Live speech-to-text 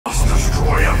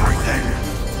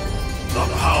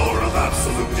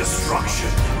destruction.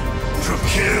 To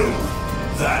kill,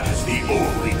 that is the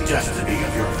only destiny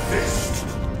of your fist.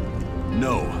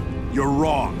 No, you're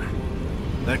wrong.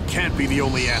 That can't be the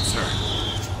only answer.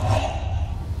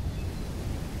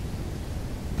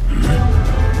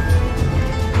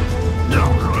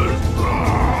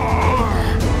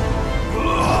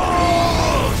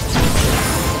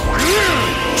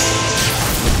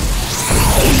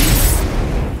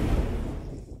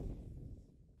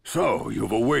 So,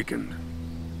 you've awakened.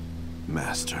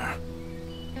 Master.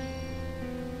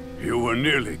 You were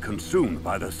nearly consumed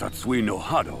by the Satsui no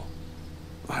Hado.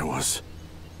 I was...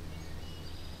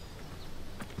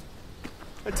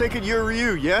 I take it you're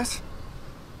Ryu, yes?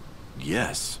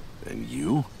 Yes. And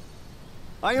you?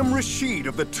 I am Rashid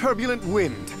of the Turbulent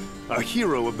Wind, a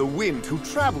hero of the wind who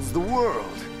travels the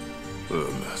world.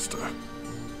 Master.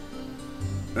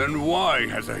 And why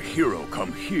has a hero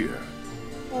come here?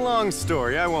 Long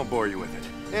story, I won't bore you with it.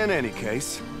 In any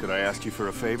case, could I ask you for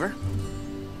a favor?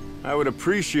 I would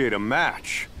appreciate a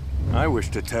match. I wish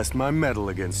to test my mettle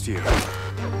against you.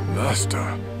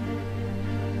 Master.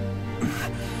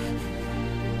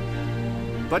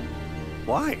 But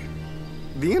why?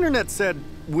 The internet said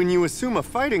when you assume a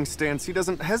fighting stance, he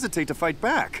doesn't hesitate to fight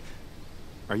back.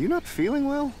 Are you not feeling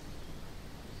well?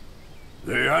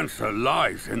 The answer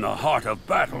lies in the heart of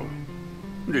battle.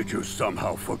 Did you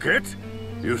somehow forget?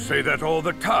 You say that all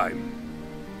the time.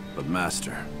 But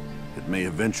Master, it may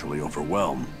eventually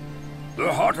overwhelm.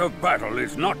 The heart of battle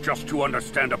is not just to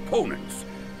understand opponents,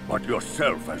 but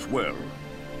yourself as well.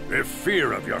 If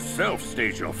fear of yourself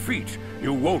stays your feet,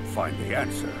 you won't find the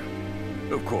answer.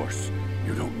 Of course,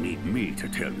 you don't need me to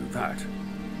tell you that.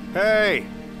 Hey!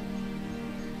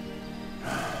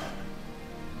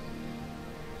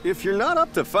 If you're not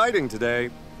up to fighting today...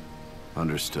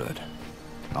 Understood.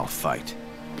 I'll fight.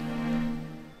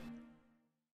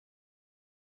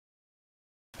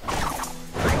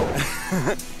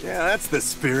 Yeah, that's the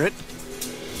spirit.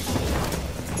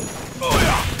 Oh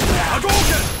yeah!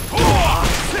 Hadouken!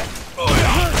 Oh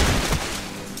yeah!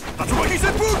 Tatsumaki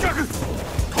Senpujyaku!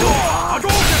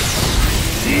 Hadouken!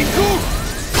 Iku!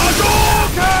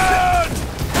 Hadouken!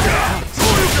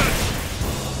 Shoryuken!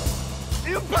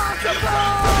 Impossible!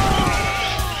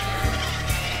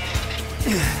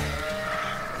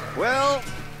 Well,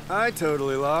 I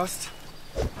totally lost.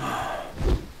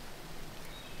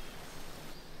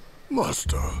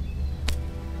 Master.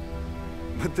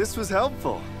 But this was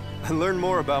helpful. I learned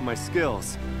more about my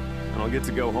skills, and I'll get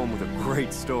to go home with a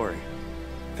great story.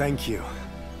 Thank you.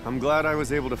 I'm glad I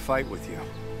was able to fight with you.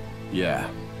 Yeah,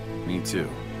 me too.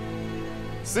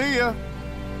 See ya!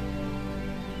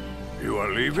 You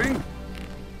are leaving?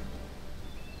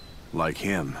 Like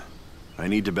him, I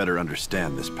need to better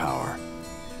understand this power.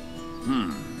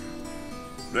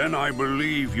 Then I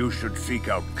believe you should seek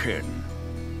out Ken.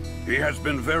 He has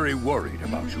been very worried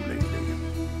about you lately.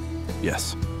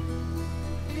 Yes.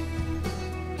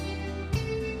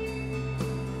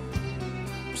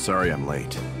 Sorry I'm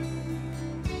late.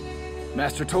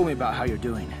 Master told me about how you're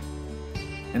doing.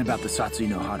 And about the Satsui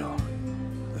no Hado.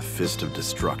 The Fist of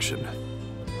Destruction.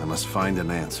 I must find an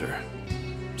answer.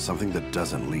 Something that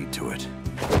doesn't lead to it.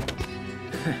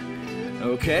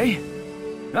 Okay.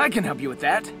 I can help you with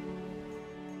that.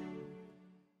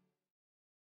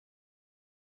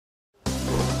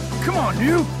 Come on,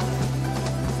 you!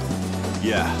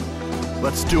 Yeah,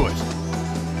 let's do it.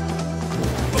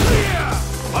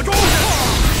 Hadouken!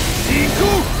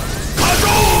 Iku!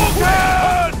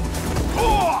 Hadouken!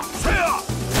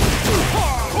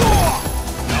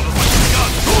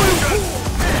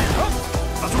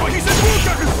 Tatsumaki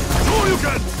Senpujyaku!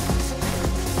 Shoryuken!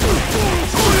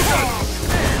 Shoryuken!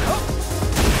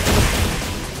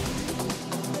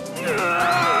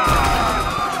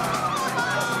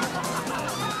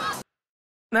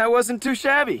 That wasn't too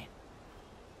shabby.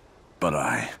 But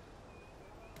I...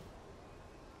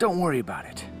 Don't worry about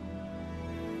it.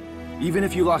 Even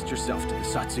if you lost yourself to the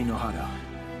Satsui no Hado,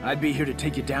 I'd be here to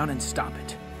take you down and stop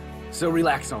it. So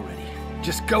relax already.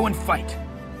 Just go and fight.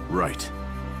 Right.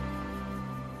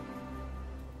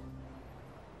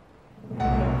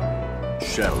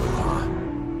 Shadow,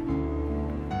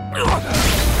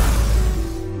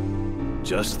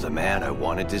 Just the man I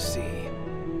wanted to see.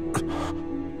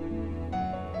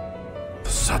 The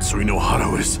Satsui no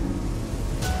Hado is...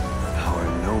 Power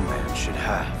no man should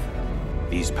have.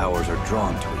 These powers are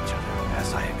drawn to each other,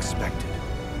 as I expected.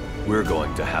 We're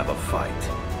going to have a fight.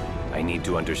 I need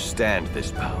to understand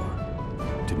this power,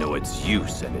 to know its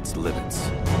use and its limits.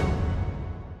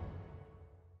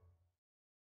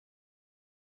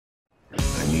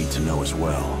 I need to know as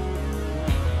well.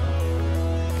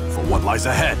 For what lies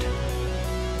ahead.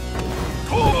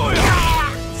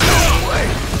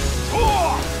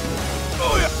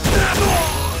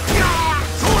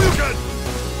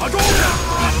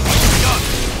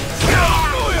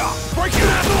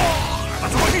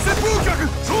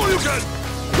 Sure you can!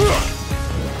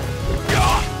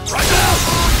 Right now!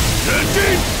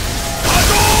 Genji!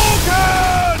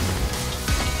 Hadouken!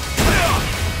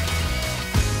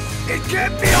 It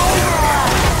can't be over!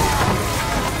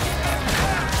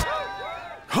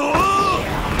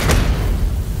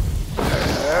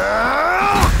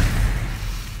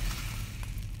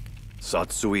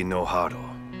 Satsui no Hado.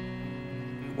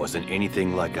 Wasn't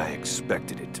anything like I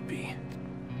expected it to be.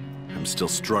 I'm still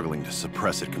struggling to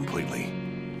suppress it completely,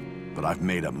 but I've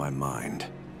made up my mind.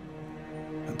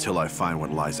 Until I find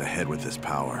what lies ahead with this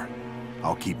power,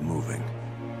 I'll keep moving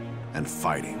and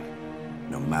fighting,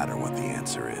 no matter what the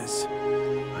answer is.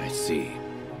 I see.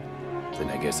 Then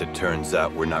I guess it turns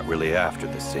out we're not really after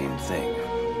the same thing.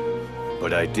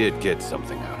 But I did get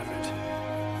something out of it.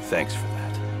 Thanks for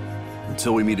that.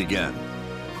 Until we meet again.